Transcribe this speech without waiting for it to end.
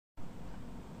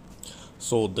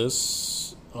So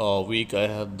this week I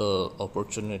had the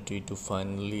opportunity to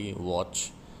finally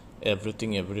watch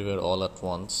Everything Everywhere All at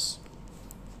Once.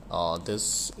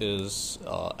 This is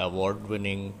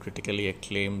award-winning, critically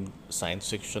acclaimed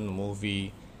science fiction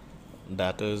movie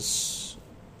that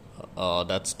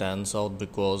stands out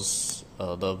because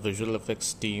the visual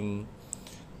effects team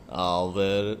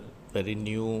were very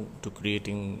new to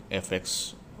creating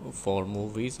effects for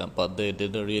movies, but they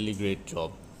did a really great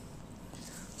job.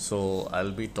 So,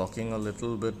 I'll be talking a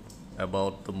little bit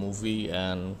about the movie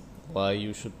and why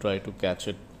you should try to catch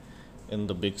it in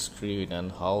the big screen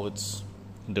and how it's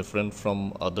different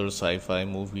from other sci fi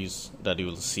movies that you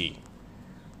will see.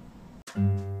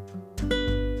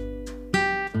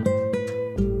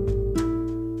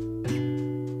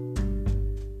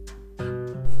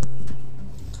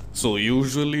 So,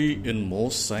 usually in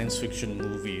most science fiction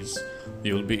movies,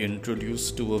 you'll be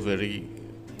introduced to a very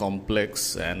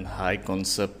complex and high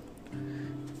concept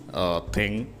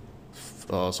thing.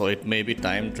 So, it may be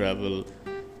time travel,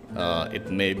 it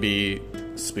may be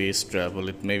space travel,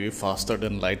 it may be faster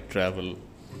than light travel.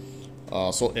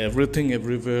 So, everything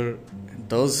everywhere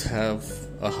does have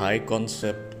a high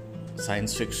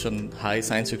science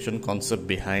fiction concept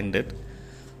behind it,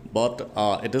 but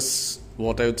it is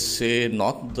what I would say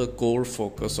not the core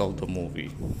focus of the movie.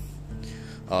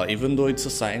 Even though it's a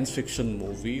science fiction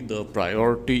movie, the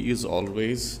priority is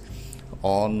always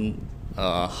on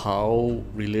how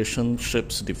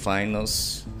relationships define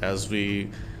us as we,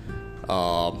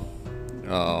 as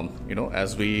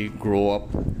we grow up.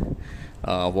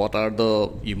 What are the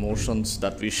emotions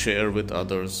that we share with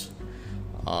others?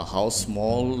 How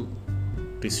small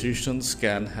decisions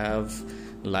can have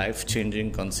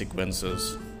life-changing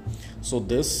consequences. So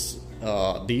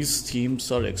these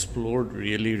themes are explored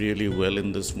really, really well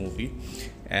in this movie,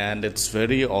 and it's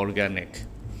very organic.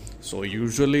 So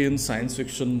usually in science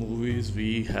fiction movies,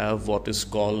 we have what is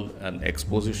called an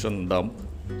exposition dump.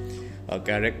 A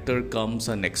character comes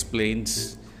and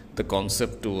explains the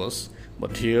concept to us,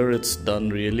 but here it's done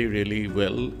really, really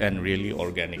well and really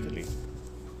organically.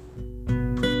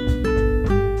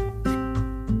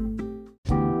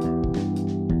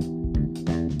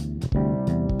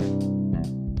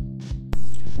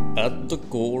 At the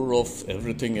core of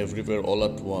Everything Everywhere All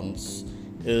at Once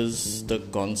is the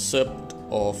concept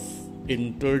of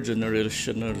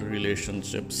intergenerational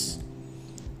relationships,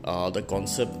 the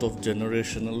concept of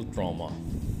generational trauma.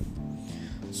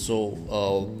 So,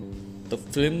 the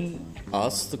film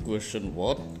asks the question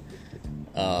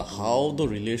how the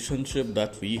relationship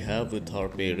that we have with our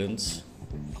parents,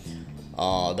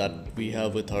 that we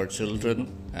have with our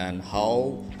children, and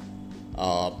how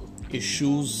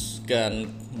issues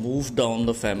can move down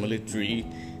the family tree,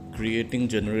 creating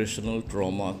generational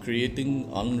trauma, creating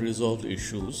unresolved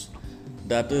issues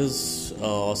that is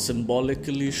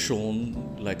symbolically shown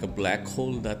like a black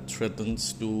hole that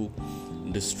threatens to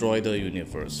destroy the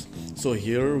universe. So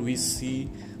here we see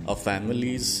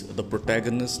the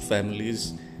protagonist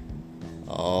families,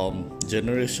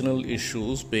 generational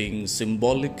issues being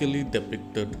symbolically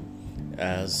depicted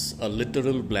as a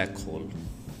literal black hole.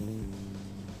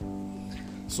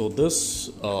 So this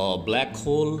black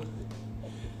hole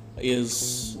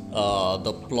is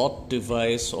the plot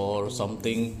device or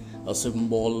something, a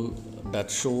symbol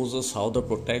that shows us how the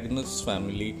protagonist's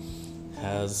family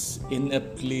has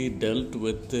ineptly dealt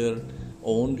with their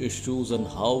own issues and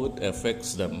how it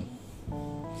affects them.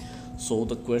 So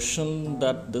the question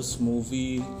that this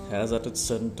movie has at its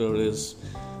center is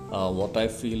what I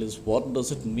feel is, what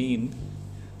does it mean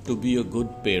to be a good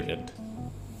parent?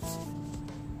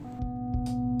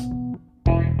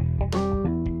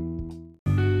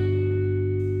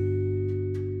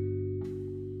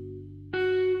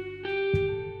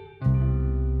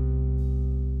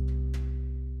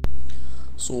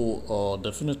 So,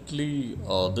 definitely,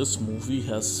 this movie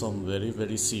has some very,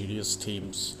 very serious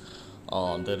themes.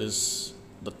 There is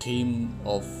the theme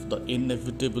of the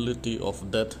inevitability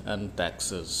of death and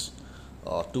taxes.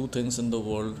 Two things in the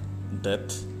world: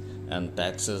 death and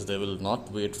taxes. They will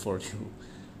not wait for you,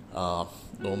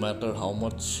 no matter how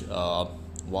much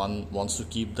one wants to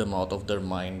keep them out of their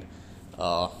mind.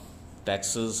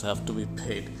 Taxes have to be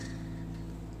paid.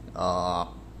 Uh,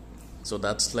 so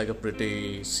that's like a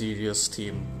pretty serious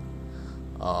theme.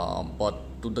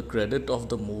 But to the credit of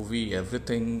the movie,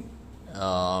 everything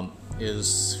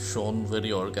is shown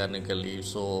very organically.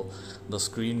 So the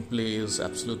screenplay is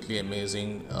absolutely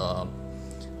amazing,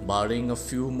 barring a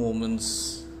few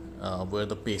moments where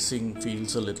the pacing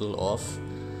feels a little off.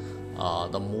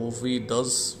 The movie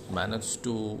does manage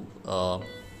to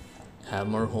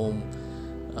hammer home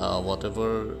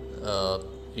whatever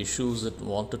issues it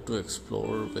wanted to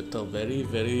explore with a very,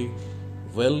 very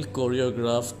well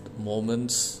choreographed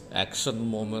moments, action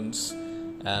moments,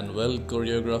 and well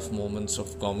choreographed moments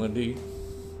of comedy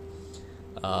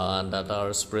and that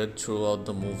are spread throughout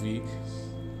the movie.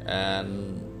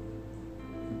 And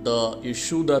the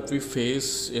issue that we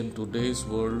face in today's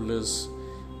world is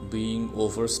being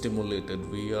overstimulated.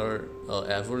 We are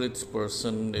average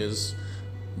person is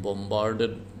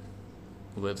bombarded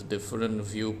with different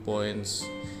viewpoints,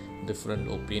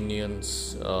 different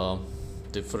opinions,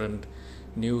 different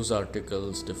news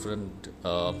articles, different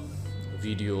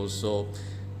videos.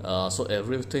 So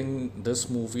everything, this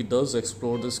movie does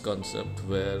explore this concept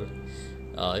where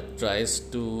it tries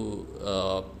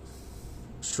to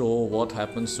show what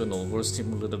happens to an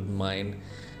overstimulated mind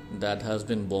that has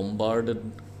been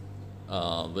bombarded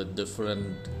with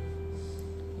different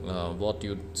what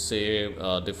you'd say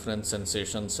different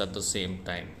sensations at the same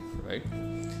time, right?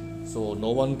 So no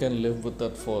one can live with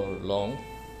that for long,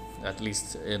 at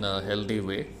least in a healthy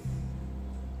way.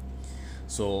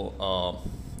 So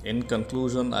in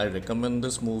conclusion, I recommend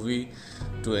this movie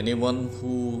to anyone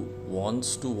who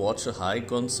wants to watch a high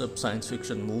concept science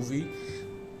fiction movie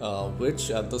which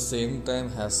at the same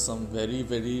time has some very,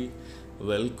 very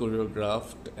well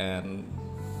choreographed and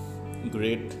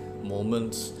great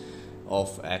moments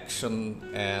of action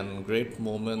and great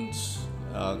moments,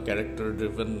 character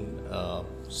driven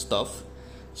stuff.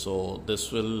 So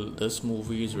this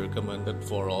movie is recommended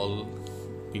for all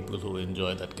people who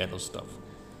enjoy that kind of stuff.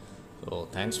 So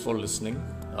thanks for listening.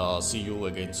 See you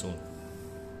again soon.